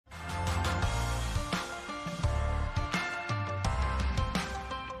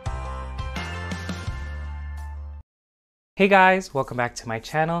Hey guys, welcome back to my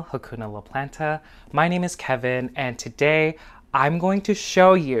channel, Hakuna La Planta. My name is Kevin, and today I'm going to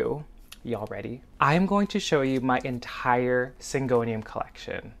show you, y'all ready? I'm going to show you my entire Syngonium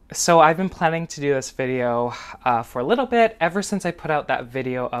collection. So I've been planning to do this video for a little bit. Ever since I put out that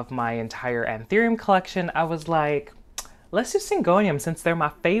video of my entire Anthurium collection, I was like, let's do Syngonium since they're my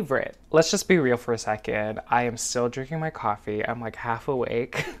favorite. Let's just be real for a second. I am still drinking my coffee. I'm like half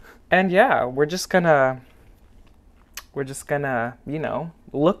awake. And yeah, we're just gonna, you know,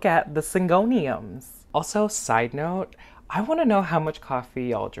 look at the Syngoniums. Also, side note, I want to know how much coffee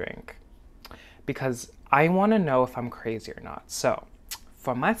y'all drink because I want to know if I'm crazy or not. So,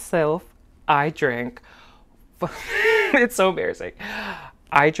 for myself, I drink, it's so embarrassing.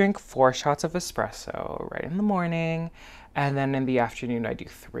 I drink 4 shots of espresso right in the morning, and then in the afternoon I do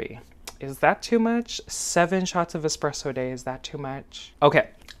 3. Is that too much? 7 shots of espresso a day, is that too much? Okay,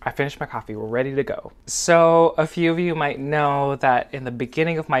 I finished my coffee, we're ready to go. So a few of you might know that in the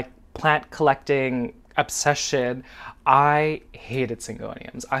beginning of my plant collecting obsession, I hated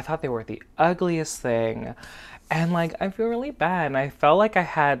Syngoniums. I thought they were the ugliest thing. And like, I feel really bad. And I felt like I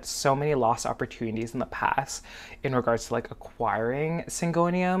had so many lost opportunities in the past in regards to like acquiring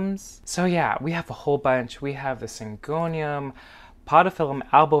Syngoniums. So yeah, we have a whole bunch. We have the Syngonium PODOPHYLLUM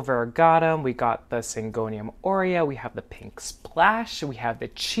Albo VARIEGATUM, we got the Syngonium Aurea, we have the Pink Splash, we have the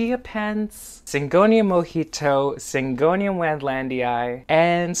Chiapense, Syngonium Mojito, Syngonium WENDLANDII,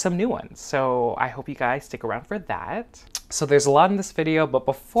 and some new ones. So I hope you guys stick around for that. So there's a lot in this video, but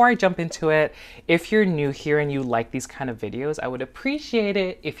before I jump into it, if you're new here and you like these kind of videos, I would appreciate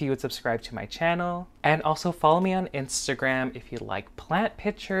it if you would subscribe to my channel. And also follow me on Instagram if you like plant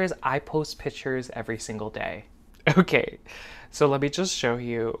pictures. I post pictures every single day. Okay. So let me just show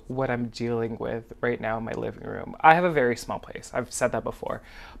you what I'm dealing with right now in my living room. I have a very small place, I've said that before,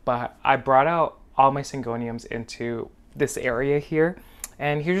 but I brought out all my Syngoniums into this area here,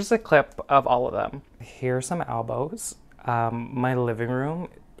 and here's just a clip of all of them. Here are some Albos. My living room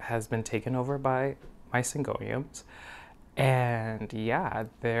has been taken over by my Syngoniums, and yeah,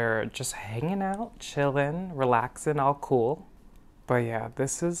 they're just hanging out, chilling, relaxing, all cool. But yeah,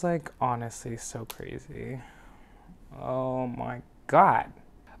 this is like honestly so crazy. Oh my god.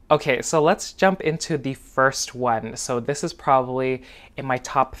 Okay, so let's jump into the first one. So this is probably in my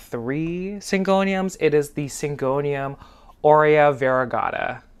top 3 Syngoniums. It is the Syngonium Aurea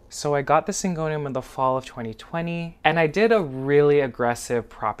Variegata. So I got the Syngonium in the fall of 2020, and I did a really aggressive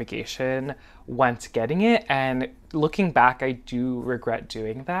propagation once getting it, and looking back, I do regret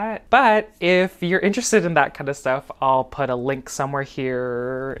doing that. But if you're interested in that kind of stuff, I'll put a link somewhere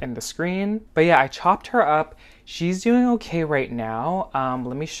here in the screen. But yeah, I chopped her up. She's doing okay right now.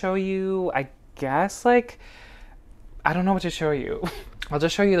 Let me show you, I guess, like, I don't know what to show you. I'll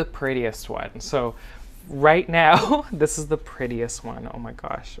just show you the prettiest one. So right now, this is the prettiest one. Oh my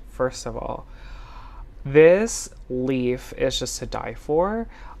gosh. First of all, this leaf is just to die for.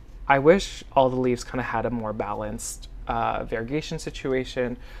 I wish all the leaves kind of had a more balanced variegation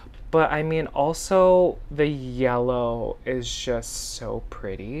situation. But I mean, also the yellow is just so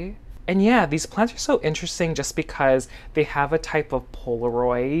pretty. And yeah, these plants are so interesting just because they have a type of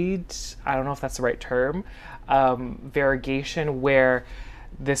Polaroid, I don't know if that's the right term, variegation where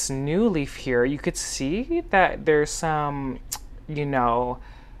this new leaf here, you could see that there's some, you know,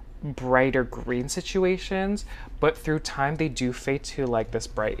 brighter green situations, but through time they do fade to like this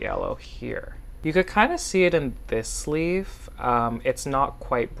bright yellow here. You could kind of see it in this leaf. It's not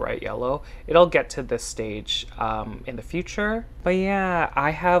quite bright yellow. It'll get to this stage in the future. But yeah, I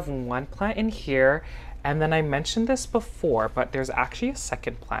have one plant in here, and then I mentioned this before, but there's actually a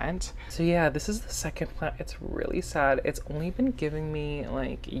second plant. So yeah, this is the second plant. It's really sad. It's only been giving me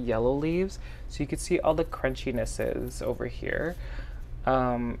like yellow leaves, so you can see all the crunchiness over here.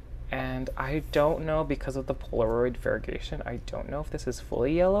 And I don't know, because of the Polaroid variegation, I don't know if this is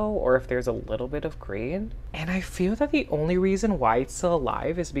fully yellow or if there's a little bit of green. And I feel that the only reason why it's still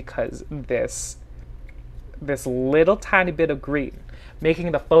alive is because this little tiny bit of green,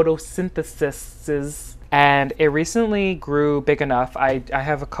 making the photosynthesis. And it recently grew big enough. I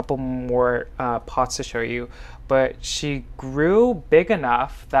have a couple more pots to show you, but she grew big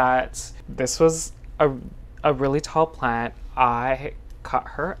enough that this was a really tall plant. I cut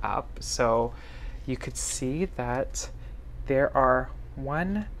her up so you could see that there are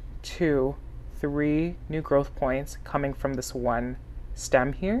 1, 2, 3 new growth points coming from this one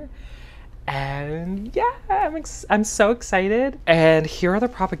stem here. And yeah, I'm so excited. And here are the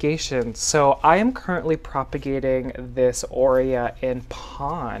propagations. So I am currently propagating this Aurea in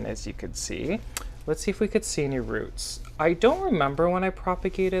pon, as you can see. Let's see if we could see any roots. I don't remember when I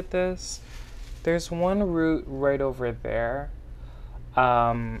propagated this. There's one root right over there.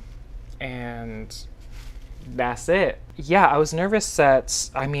 And that's it. Yeah, I was nervous that,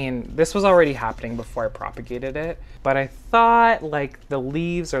 I mean, this was already happening before I propagated it, but I thought like the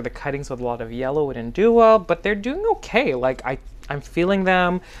leaves or the cuttings with a lot of yellow wouldn't do well, but they're doing okay. Like I'm feeling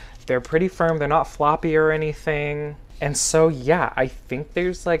them. They're pretty firm. They're not floppy or anything. And so, yeah, I think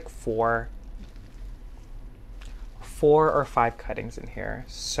there's like four or five cuttings in here.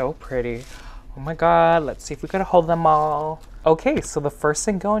 So pretty. Oh my God, let's see if we can hold them all. Okay, so the first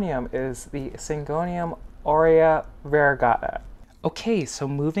Syngonium is the Syngonium Aurea Variegata. Okay, so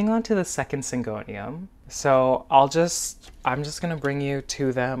moving on to the second Syngonium. So I'm just gonna bring you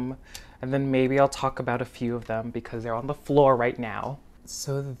to them, and then maybe I'll talk about a few of them because they're on the floor right now.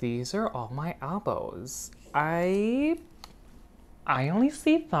 So these are all my Albos. I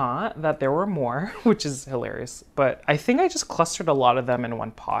honestly thought that there were more, which is hilarious, but I think I just clustered a lot of them in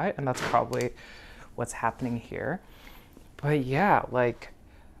one pot, and that's probably what's happening here. But yeah, like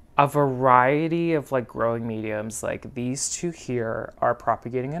a variety of like growing mediums, like these two here are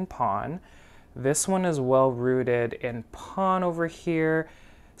propagating in pond. This one is well rooted in pond over here,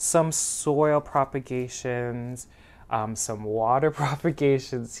 some soil propagations, some water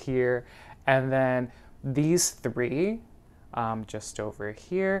propagations here, and then these three just over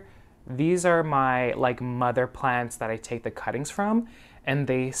here. These are my like mother plants that I take the cuttings from, and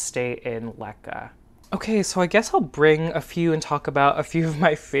they stay in LECA. Okay, so I guess I'll bring a few and talk about a few of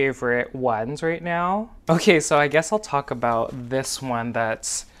my favorite ones right now. Okay, so I guess I'll talk about this one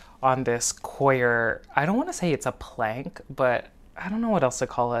that's on this coir. I don't want to say it's a plank, but I don't know what else to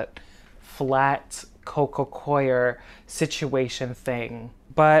call it. Flat cocoa coir situation thing.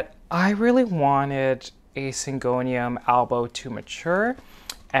 But I really wanted a Syngonium Albo to mature,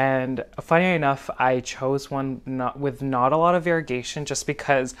 and funny enough, I chose one with not a lot of variegation just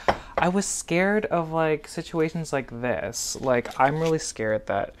because I was scared of like situations like this. Like I'm really scared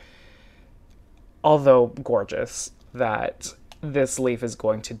that, although gorgeous, that this leaf is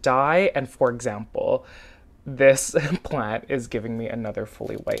going to die, and for example, this plant is giving me another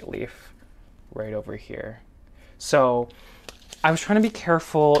fully white leaf right over here. So I was trying to be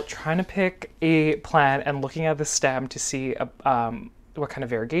careful, trying to pick a plant and looking at the stem to see what kind of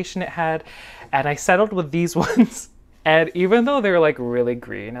variegation it had. And I settled with these ones. And even though they're like really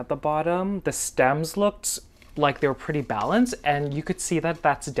green at the bottom, the stems looked like they were pretty balanced. And you could see that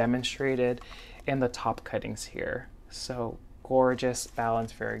that's demonstrated in the top cuttings here. So gorgeous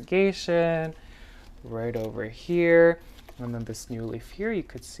balanced variegation right over here. And then this new leaf here, you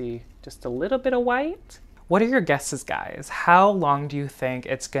could see just a little bit of white. What are your guesses, guys? How long do you think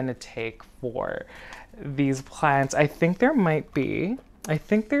it's gonna take for these plants? I think there might be, I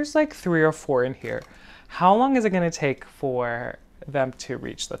think there's like 3 or 4 in here. How long is it gonna take for them to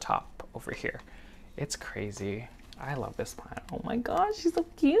reach the top over here? It's crazy. I love this plant. Oh my gosh, she's so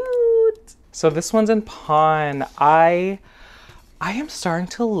cute. So this one's in pond. I am starting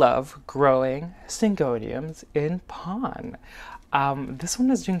to love growing Syngoniums in pond. This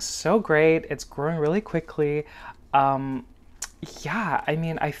one is doing so great. It's growing really quickly. Yeah, I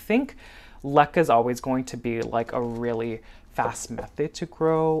mean, I think LECA is always going to be like a really fast method to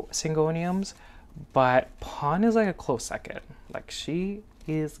grow Syngoniums, but pond is like a close second. Like she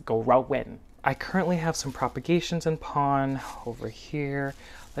is growing. I currently have some propagations in pond over here.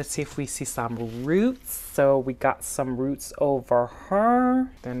 Let's see if we see some roots. So we got some roots over her.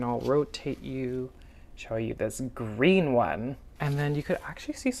 Then I'll rotate you, show you this green one. And then you could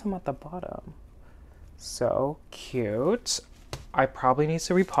actually see some at the bottom. So cute. I probably need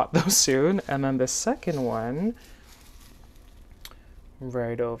to repot those soon. And then the second one,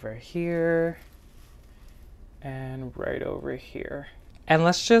 right over here, and right over here. And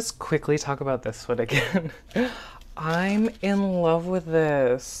let's just quickly talk about this one again. I'm in love with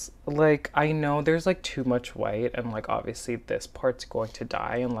this. Like, I know there's like too much white, and like obviously this part's going to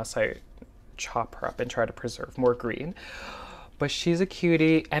die unless I chop her up and try to preserve more green. But she's a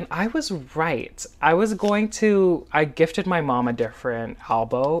cutie, and I was right. I gifted my mom a different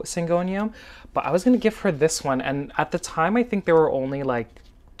Albo Syngonium, but I was gonna gift her this one, and at the time I think there were only like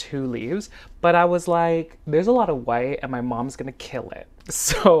 2 leaves, but I was like, there's a lot of white and my mom's gonna kill it.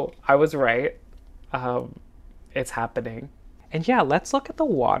 So I was right. It's happening. And yeah, let's look at the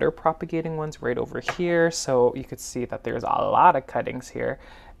water propagating ones right over here. So you could see that there's a lot of cuttings here,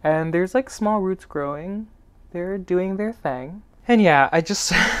 and there's like small roots growing. They're doing their thing. And yeah,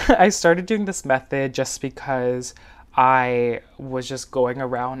 I started doing this method just because I was just going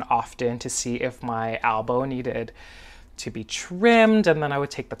around often to see if my Albo needed to be trimmed, and then I would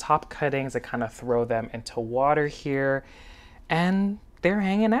take the top cuttings and kind of throw them into water here, and they're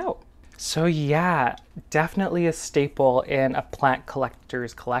hanging out. So yeah, definitely a staple in a plant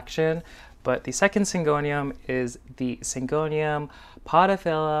collector's collection. But the second Syngonium is the Syngonium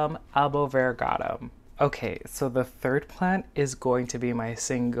PODOPHYLLUM Albo variegatum. Okay, so the third plant is going to be my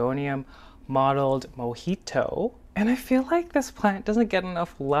Syngonium mottled Mojito. And I feel like this plant doesn't get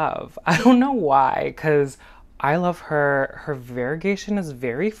enough love. I don't know why, because I love her. Her variegation is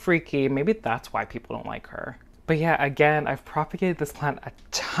very freaky. Maybe that's why people don't like her. But yeah, again, I've propagated this plant a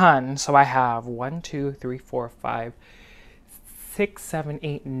ton. So I have 1, 2, 3, 4, 5, 6, 7,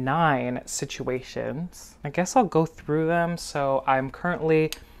 8, 9 situations. I guess I'll go through them. So I'm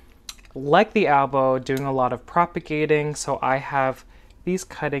currently, like the Albo, doing a lot of propagating. So I have these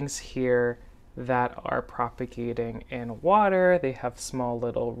cuttings here that are propagating in water. They have small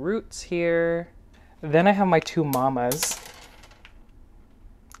little roots here. Then I have my two mamas.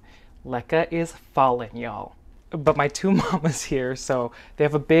 LECA is fallen, y'all. But my two mamas here, so they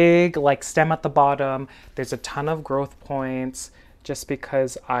have a big like stem at the bottom. There's a ton of growth points just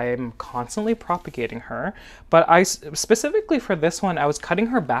because I'm constantly propagating her. But I specifically for this one, I was cutting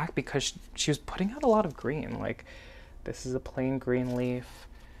her back because she was putting out a lot of green. Like this is a plain green leaf.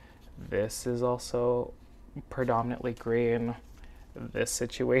 This is also predominantly green. This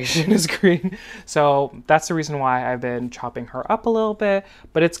situation is green. So that's the reason why I've been chopping her up a little bit,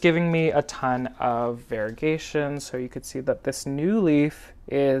 but it's giving me a ton of variegation. So you could see that this new leaf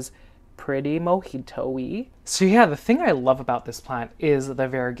is pretty mojito-y. So yeah, the thing I love about this plant is the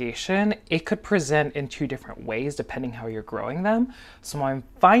variegation. It could present in two different ways depending how you're growing them. So I'm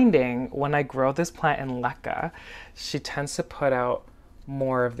finding when I grow this plant in LECA, she tends to put out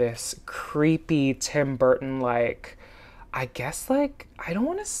more of this creepy Tim Burton-like, I guess, like, I don't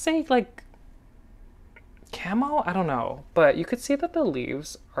want to say like camo, I don't know, but you could see that the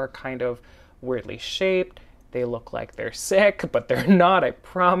leaves are kind of weirdly shaped. They look like they're sick, but they're not, I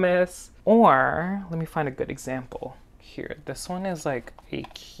promise. Or let me find a good example here. This one is like a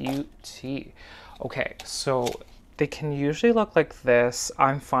cute tea. Okay, so they can usually look like this.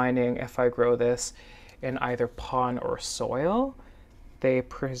 I'm finding if I grow this in either pond or soil, they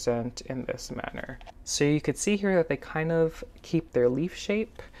present in this manner. So you could see here that they kind of keep their leaf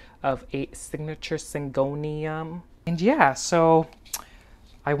shape of a signature Syngonium. And yeah, so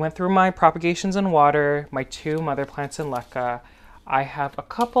I went through my propagations in water, my two mother plants in LECA. I have a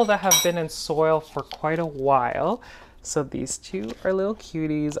couple that have been in soil for quite a while. So these two are little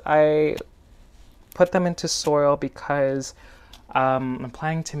cuties. I put them into soil because I'm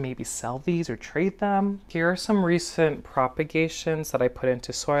planning to maybe sell these or trade them. Here are some recent propagations that I put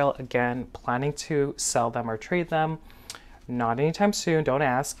into soil. Again, planning to sell them or trade them. Not anytime soon, don't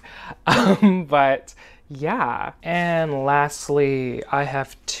ask. But yeah. And lastly, I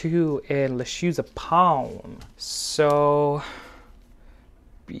have two in lechuza pond. So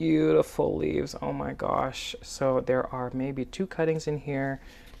beautiful leaves, oh my gosh. So there are maybe 2 cuttings in here.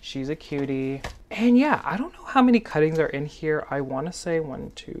 She's a cutie. And yeah, I don't know how many cuttings are in here. I want to say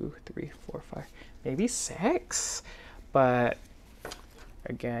 1, 2, 3, 4, 5, maybe 6. But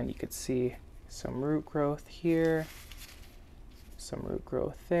again, you could see some root growth here, some root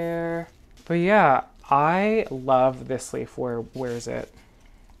growth there. But yeah, I love this leaf. Where is it?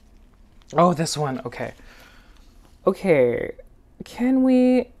 Oh, this one. Okay. Okay. Can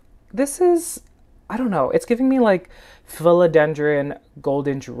we, this is, I don't know. It's giving me like philodendron,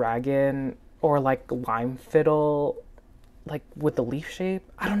 golden dragon, or like lime fiddle, like with the leaf shape.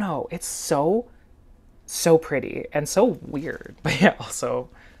 I don't know. It's so pretty and so weird. But yeah, also,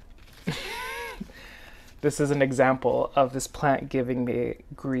 this is an example of this plant giving me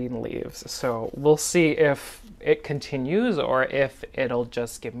green leaves. So we'll see if it continues or if it'll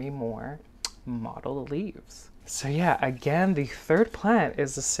just give me more mottled leaves. So yeah, again, the third plant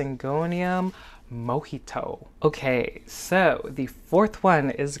is the Syngonium Mojito. Okay, so the fourth one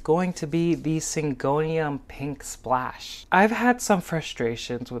is going to be the Syngonium Pink Splash. I've had some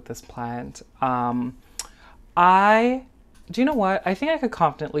frustrations with this plant. Do you know what? I think I could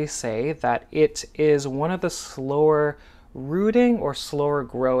confidently say that it is one of the slower rooting or slower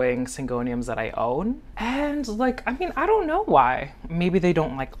growing Syngoniums that I own. And like, I mean, I don't know why. Maybe they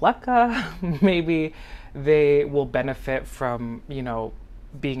don't like LECA. Maybe they will benefit from, you know,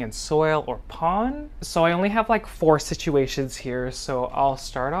 being in soil or pond. So I only have like 4 situations here. So I'll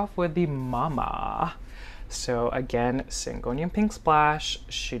start off with the mama. So again, Syngonium Pink Splash.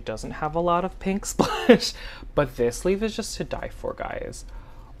 She doesn't have a lot of pink splash, but this leaf is just to die for, guys.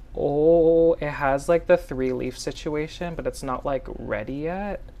 Oh, it has like the 3-leaf situation, but it's not like ready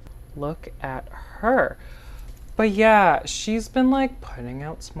yet. Look at her. But yeah, she's been like putting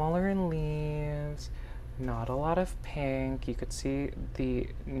out smaller leaves, Not a lot of pink. You could see the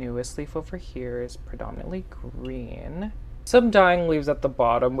newest leaf over here is predominantly green. Some dying leaves at the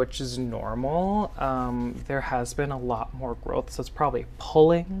bottom, which is normal. There has been a lot more growth, so it's probably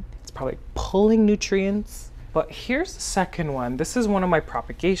pulling nutrients. But here's the second one. This is one of my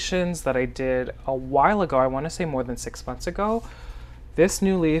propagations that I did a while ago. I want to say more than 6 months ago. This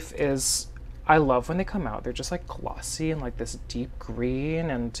new leaf is, I love when they come out. They're just like glossy and like this deep green,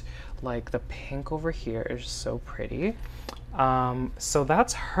 and like the pink over here is so pretty. So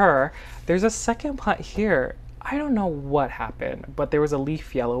that's her. There's a second plant here. I don't know what happened, but there was a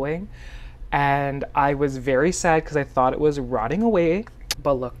leaf yellowing and I was very sad because I thought it was rotting away.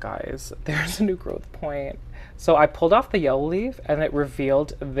 But look guys, there's a new growth point. So I pulled off the yellow leaf and it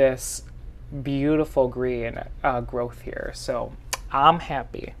revealed this beautiful green growth here. So I'm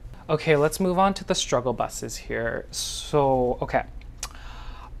happy. Okay, let's move on to the struggle buses here. So, okay,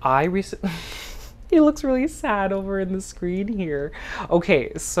 I recently, he looks really sad over in the screen here.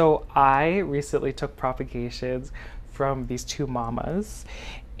 Okay, so I recently took propagations from these two mamas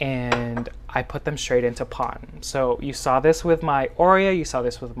and I put them straight into pond. So you saw this with my Aurea, you saw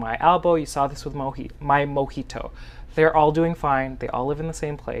this with my Albo, you saw this with my Mojito. They're all doing fine. They all live in the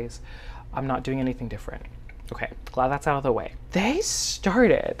same place. I'm not doing anything different. Okay, glad that's out of the way. They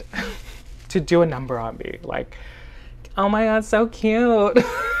started to do a number on me. Like, oh my God, so cute.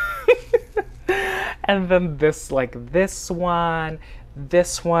 And then this one,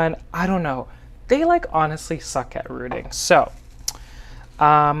 I don't know. They like honestly suck at rooting. So,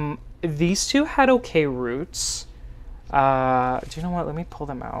 these two had okay roots. Do you know what? Let me pull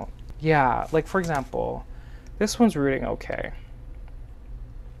them out. Yeah, like for example, this one's rooting okay.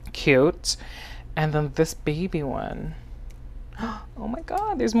 Cute. And then this baby one. Oh my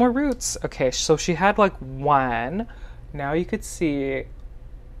God, there's more roots. Okay, so she had like one. Now you could see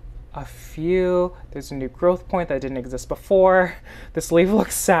a few. There's a new growth point that didn't exist before. This leaf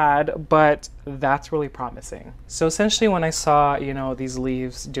looks sad, but that's really promising. So essentially when I saw, you know, these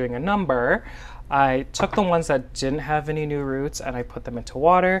leaves doing a number, I took the ones that didn't have any new roots and I put them into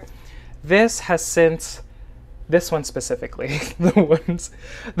water. This has since, this one specifically,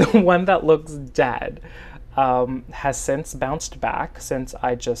 the one that looks dead, has since bounced back since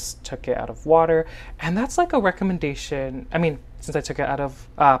I just took it out of water. And that's like a recommendation. I mean, since I took it out of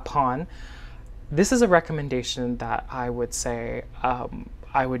pond, this is a recommendation that I would say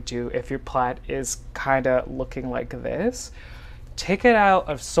I would do if your plant is kind of looking like this. Take it out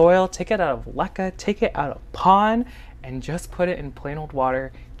of soil, take it out of LECA, take it out of pond, and just put it in plain old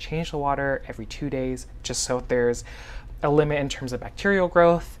water. Change the water every 2 days, just so there's a limit in terms of bacterial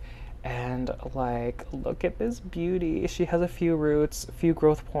growth. And like, look at this beauty. She has a few roots, a few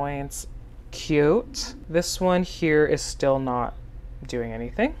growth points. Cute. This one here is still not doing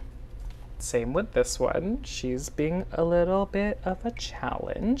anything. Same with this one. She's being a little bit of a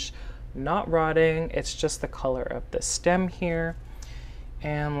challenge. Not rotting, it's just the color of the stem here.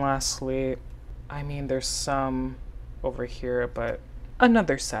 And lastly, I mean, there's some over here, but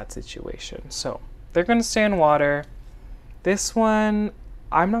another sad situation. So they're gonna stay in water. This one,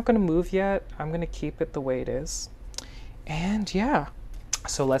 I'm not gonna move yet. I'm gonna keep it the way it is. And yeah,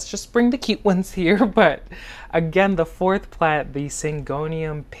 so let's just bring the cute ones here. But again, the fourth plant, the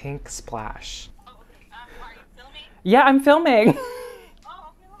Syngonium Pink Splash. Oh, okay. Are you filming? Yeah, I'm filming. Oh,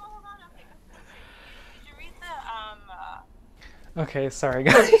 okay, hold on. Okay. Did you read the, Okay, sorry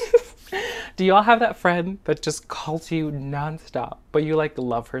guys. Do y'all have that friend that just calls you nonstop, but you like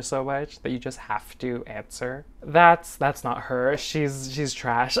love her so much that you just have to answer? That's not her. She's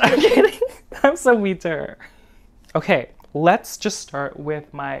trash. I'm kidding. I'm so mean to her. Okay, let's just start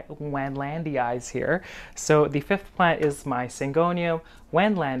with my WENDLANDII here. So the fifth plant is my Syngonium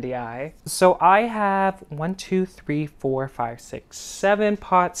WENDLANDII. So I have 1, 2, 3, 4, 5, 6, 7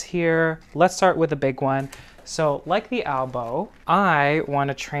 pots here. Let's start with the big one. So like the Albo, I want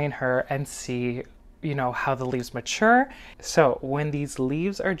to train her and see, you know, how the leaves mature. So when these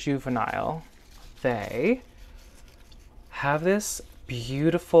leaves are juvenile, they have this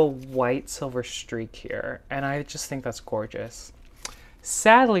beautiful white silver streak here. And I just think that's gorgeous.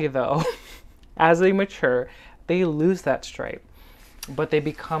 Sadly though, as they mature, they lose that stripe, but they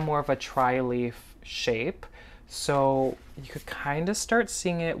become more of a tri-leaf shape. So you could kind of start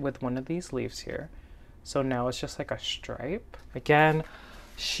seeing it with one of these leaves here. So now it's just like a stripe. Again,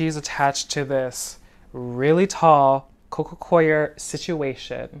 she's attached to this really tall cococoir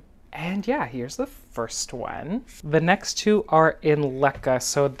situation. And yeah, here's the first one. The next two are in LECA.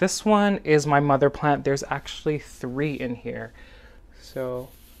 So this one is my mother plant. There's actually 3 in here. So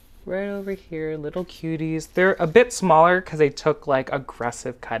right over here, little cuties. They're a bit smaller because they took like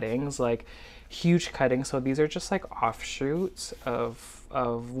aggressive cuttings, like huge cuttings. So these are just like offshoots of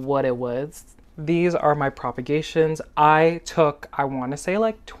what it was. These are my propagations. I took, I want to say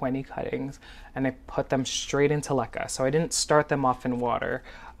like 20 cuttings and I put them straight into LECA. So I didn't start them off in water.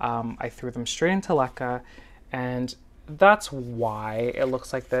 I threw them straight into LECA, and that's why it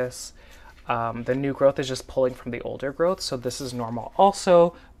looks like this. The new growth is just pulling from the older growth, so this is normal.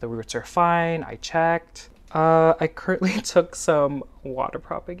 Also, the roots are fine, I checked. I currently took some water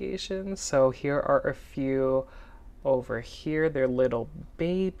propagations, so here are a few over here. They're little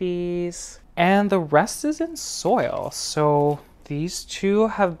babies. And the rest is in soil, so these two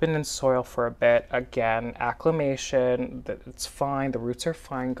have been in soil for a bit. Again, acclimation, it's fine. The roots are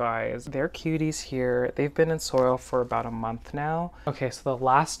fine, guys. They're cuties here. They've been in soil for about a month now. Okay, so the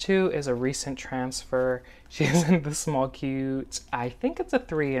last two is a recent transfer. She's in the small cute, I think it's a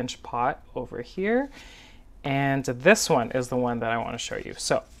 3-inch pot over here. And this one is the one that I want to show you.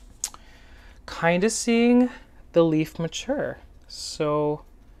 So, kind of seeing the leaf mature. So,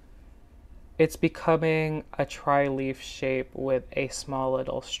 it's becoming a tri-leaf shape with a small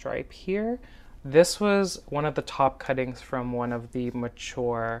little stripe here. This was one of the top cuttings from one of the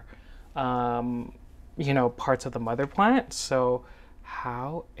mature, you know, parts of the mother plant. So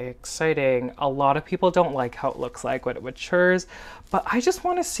how exciting. A lot of people don't like how it looks like when it matures, but I just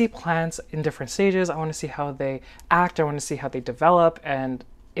want to see plants in different stages. I want to see how they act. I want to see how they develop, and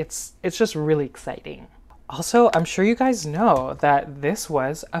it's just really exciting. Also, I'm sure you guys know that this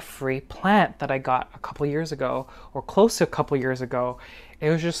was a free plant that I got a couple years ago, or close to a couple years ago. It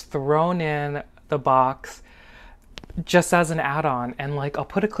was just thrown in the box just as an add-on. And like, I'll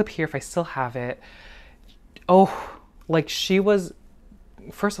put a clip here if I still have it. Oh, like she was,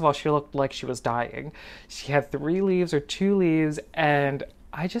 first of all, she looked like she was dying. She had 3 leaves or 2 leaves, and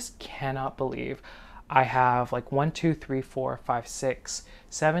I just cannot believe I have like 1, 2, 3, 4, 5, 6,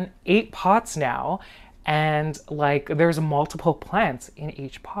 7, 8 pots now. And like there's multiple plants in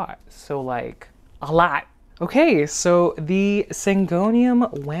each pot, so like a lot. Okay, so the Syngonium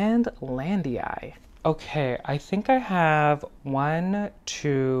WENDLANDII. Okay, I think I have 1,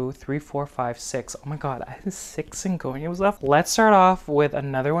 2, 3, 4, 5, 6. Oh my god, I have 6 Syngoniums left. Let's start off with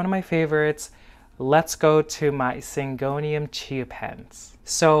another one of my favorites. Let's go to my Syngonium Chiapense.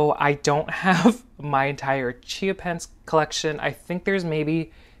 So I don't have my entire Chiapense collection. I think there's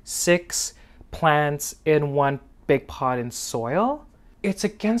maybe 6 plants in one big pot in soil. It's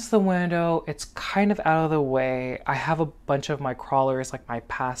against the window, it's kind of out of the way. I have a bunch of my crawlers like my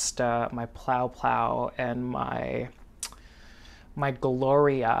pasta, my plow, and my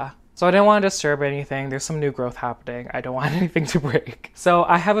Gloria. So I didn't want to disturb anything. There's some new growth happening. I don't want anything to break. So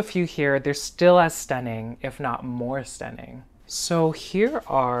I have a few here. They're still as stunning, if not more stunning. So here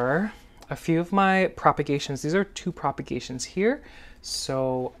are a few of my propagations. These are 2 propagations here.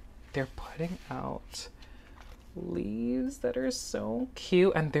 So they're putting out leaves that are so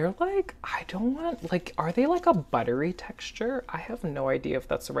cute, and they're like, I don't want, like, are they like a buttery texture? I have no idea if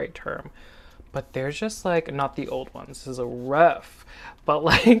that's the right term, but they're just like, not the old ones, this is a rough, but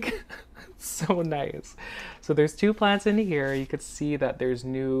like so nice. So there's 2 plants in here. You could see that there's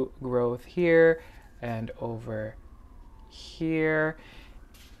new growth here and over here,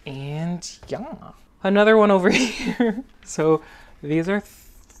 and yeah, another one over here. So these are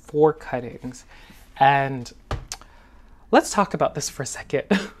 4 cuttings, and let's talk about this for a second.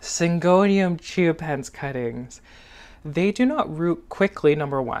 Syngonium Chiapense cuttings. They do not root quickly,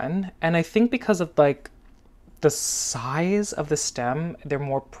 number 1, and I think because of like the size of the stem, they're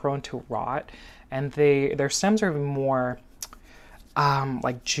more prone to rot, and their stems are more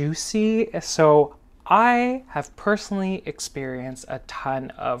like juicy. So I have personally experienced a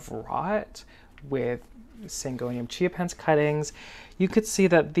ton of rot with Syngonium Chiapense cuttings. You could see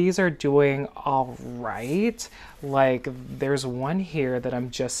that these are doing all right. Like there's one here that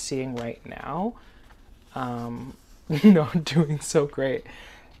I'm just seeing right now. Not doing so great.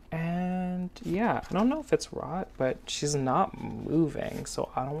 And yeah, I don't know if it's rot, but she's not moving, so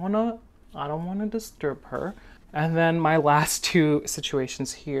I don't wanna disturb her. And then my last 2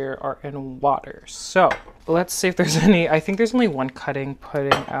 situations here are in water. So let's see if there's any. I think there's only 1 cutting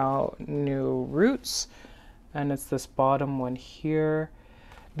putting out new roots, and it's this bottom one here.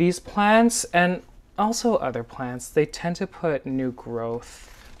 These plants, and also other plants, they tend to put new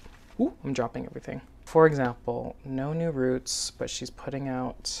growth. Ooh, I'm dropping everything. For example, no new roots, but she's putting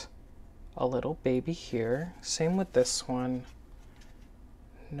out a little baby here. Same with this one.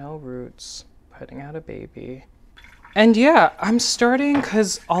 No roots, putting out a baby. And yeah, I'm starting,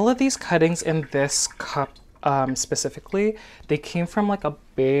 because all of these cuttings in this cup specifically, they came from like a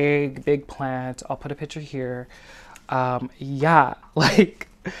big plant. I'll put a picture here. Yeah, like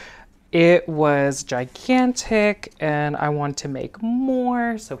it was gigantic and I want to make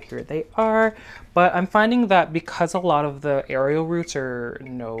more, so here they are. But I'm finding that because a lot of the aerial roots or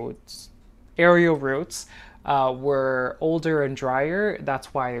aerial roots were older and drier,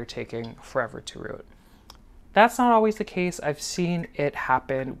 that's why they're taking forever to root. That's not always the case. I've seen it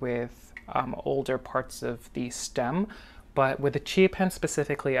happen with older parts of the stem, but with the Chiapense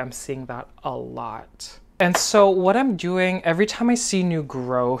specifically, I'm seeing that a lot. And so what I'm doing, every time I see new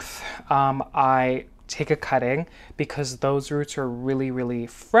growth, I take a cutting because those roots are really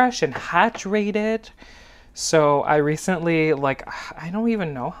fresh and hatch rated. So I recently, like, I don't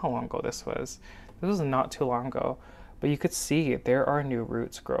even know how long ago this was. This was not too long ago. But you could see there are new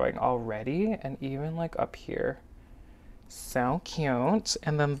roots growing already, and even like up here. So cute.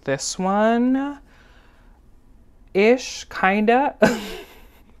 And then this one, ish, kinda.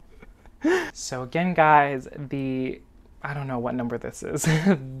 So again, guys, I don't know what number this is.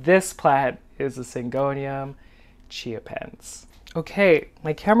 This plant is a Syngonium Chiapense. Okay,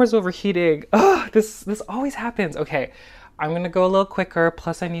 my camera's overheating. Oh, this always happens. Okay, I'm gonna go a little quicker.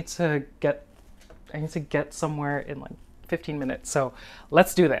 Plus I need to get somewhere in like 15 minutes. So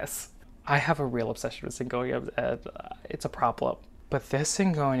let's do this. I have a real obsession with Syngoniums and it's a problem. But this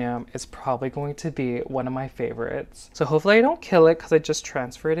Syngonium is probably going to be one of my favorites. So hopefully I don't kill it because I just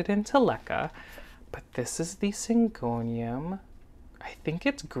transferred it into LECA. But this is the Syngonium. I think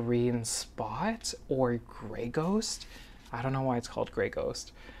it's Green Spot or Gray Ghost. I don't know why it's called Gray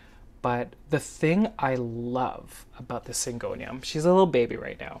Ghost. But the thing I love about the Syngonium, she's a little baby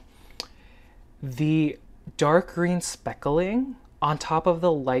right now. The dark green speckling on top of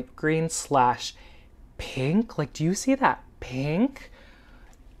the light green / pink. Like, do you see that pink?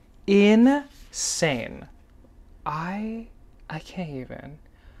 Insane. I can't even.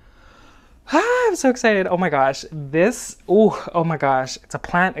 I'm so excited. Oh my gosh. Oh my gosh. It's a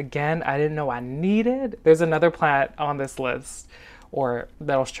plant again I didn't know I needed. There's another plant on this list, or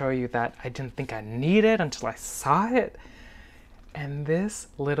that'll show you that I didn't think I needed until I saw it. And this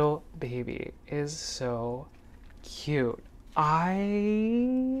little baby is so cute.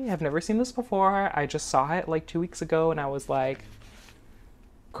 I have never seen this before. I just saw it like 2 weeks ago and I was like,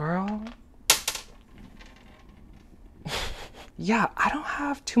 girl. Yeah, I don't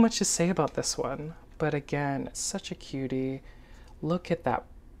have too much to say about this one. But again, such a cutie. Look at that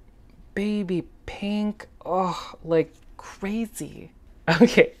baby pink. Oh, like crazy.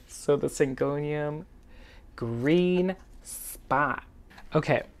 Okay, so the Syngonium Green Spot.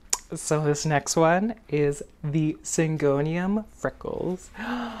 Okay, so this next one is the Syngonium Freckles.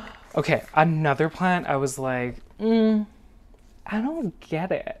 Okay, another plant I was like, I don't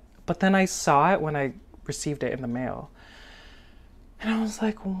get it. But then I saw it when I received it in the mail. And I was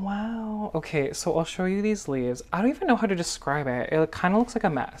like, wow. Okay, so I'll show you these leaves. I don't even know how to describe it. It kind of looks like a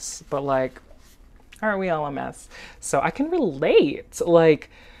mess, but like, aren't we all a mess? So I can relate. Like,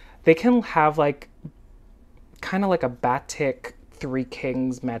 they can have like, kind of like a Batik Three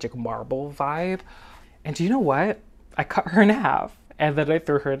Kings Magic Marble vibe. And do you know what? I cut her in half and then I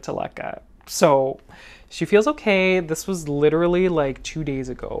threw her into LECA. So she feels okay. This was literally like 2 days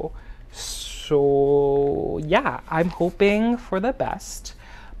ago. So yeah, I'm hoping for the best,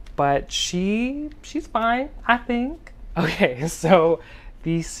 but she's fine, I think. Okay, so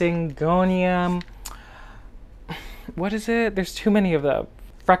the Syngonium, what is it? There's too many of them.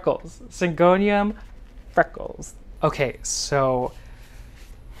 Freckles, Syngonium Freckles. Okay, so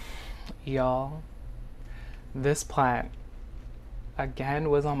y'all, this plant again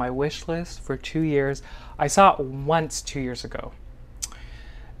was on my wish list for 2 years. I saw it once 2 years ago.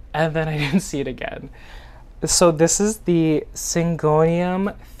 And then I didn't see it again. So this is the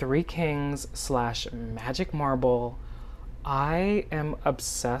Syngonium Three Kings / Magic Marble. I am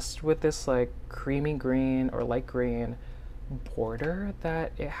obsessed with this like creamy green or light green border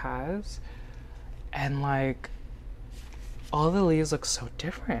that it has. And like, all the leaves look so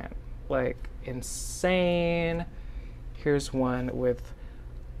different. Like, insane. Here's one with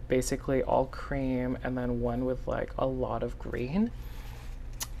basically all cream and then one with like a lot of green.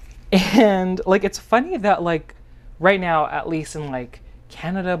 And like, it's funny that like right now, at least in like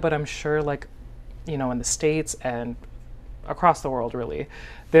Canada, but I'm sure like, you know, in the States and across the world really,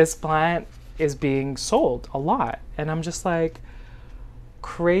 this plant is being sold a lot. And I'm just like,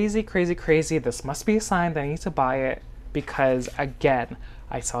 crazy, crazy, crazy. This must be a sign that I need to buy it because again,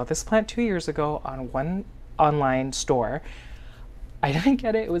 I saw this plant 2 years ago on one online store. I didn't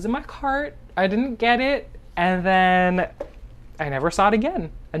get it. It was in my cart. I didn't get it. And then I never saw it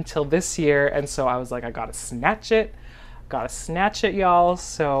again. until this year. And so I was like, I gotta snatch it. Gotta snatch it, y'all.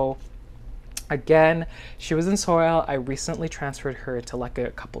 So again, she was in soil. I recently transferred her to LECA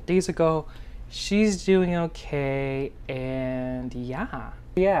a couple days ago. She's doing okay, and yeah.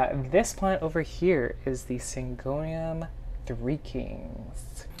 Yeah, this plant over here is the Syngonium Three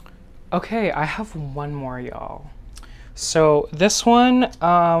Kings. Okay, I have one more, y'all. So this one,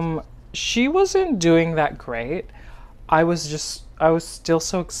 she wasn't doing that great. I was still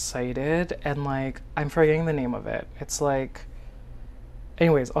so excited, and like, I'm forgetting the name of it. It's like,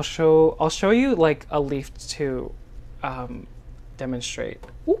 anyways, I'll show you like a leaf to demonstrate.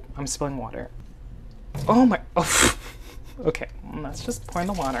 Ooh, I'm spilling water. Oh my, oh. Okay, let's just pour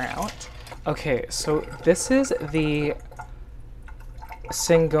the water out. Okay, so this is the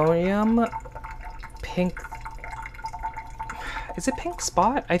Syngonium pink, is it pink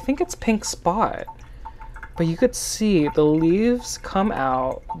spot? I think it's pink spot. But you could see the leaves come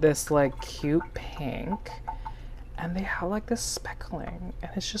out this like cute pink, and they have like this speckling,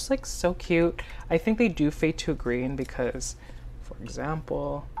 and it's just like so cute. I think they do fade to green because, for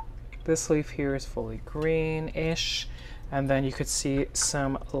example, this leaf here is fully green-ish, and then you could see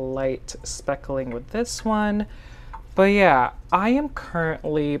some light speckling with this one. But yeah, I am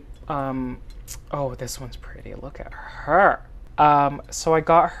currently, oh, this one's pretty, look at her. So I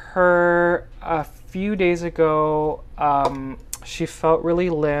got her a few days ago. She felt really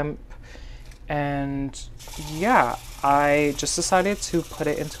limp, and yeah, I just decided to put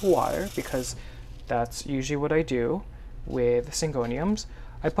it into water because that's usually what I do with Syngoniums.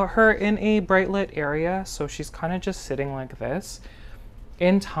 I put her in a bright lit area, so she's kind of just sitting like this.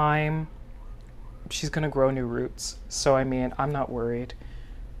 In time, she's gonna grow new roots. So I mean, I'm not worried.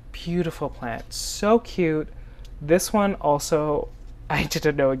 Beautiful plant, so cute. This one also, I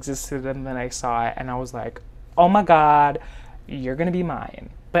didn't know existed, and then I saw it and I was like, oh my God, you're gonna be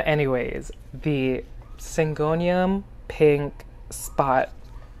mine. But anyways, the Syngonium pink spot.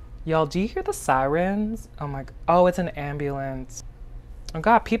 Y'all, do you hear the sirens? Oh my, oh, it's an ambulance. Oh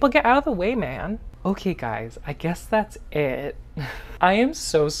God, people get out of the way, man. Okay guys, I guess that's it. I am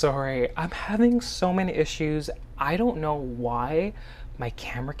so sorry. I'm having so many issues. I don't know why my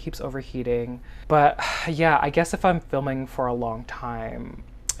camera keeps overheating, but yeah, I guess if I'm filming for a long time,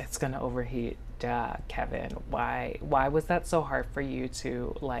 it's gonna overheat. Duh, Kevin, why was that so hard for you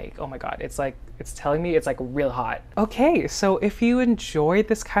to like, oh my God, it's like, it's telling me it's like real hot. Okay, so if you enjoyed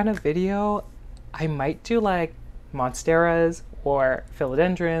this kind of video, I might do like monsteras or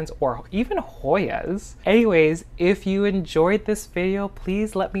philodendrons or even Hoyas. Anyways, if you enjoyed this video,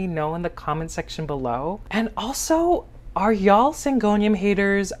 please let me know in the comment section below. And also, are y'all Syngonium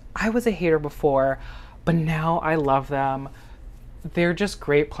haters? I was a hater before, but now I love them. They're just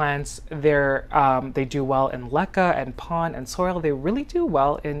great plants. They do well in LECA and pond and soil. They really do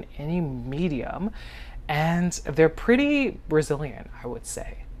well in any medium, and they're pretty resilient, I would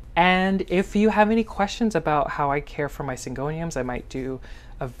say. And if you have any questions about how I care for my Syngoniums, I might do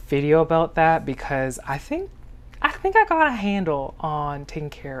a video about that because I think I got a handle on taking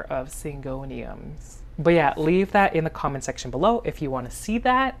care of Syngoniums. But yeah, leave that in the comment section below if you want to see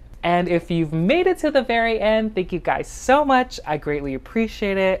that. And if you've made it to the very end, thank you guys so much. I greatly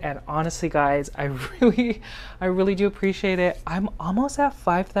appreciate it. And honestly, guys, I really do appreciate it. I'm almost at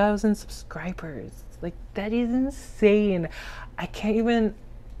 5,000 subscribers. Like, that is insane. I can't even,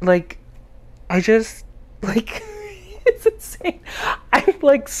 like, I just, like, it's insane. I'm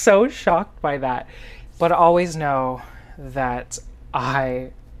like so shocked by that. But always know that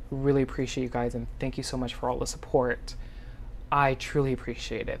I really appreciate you guys, and thank you so much for all the support. I truly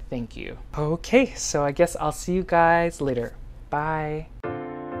appreciate it. Thank you. Okay, so I guess I'll see you guys later. Bye.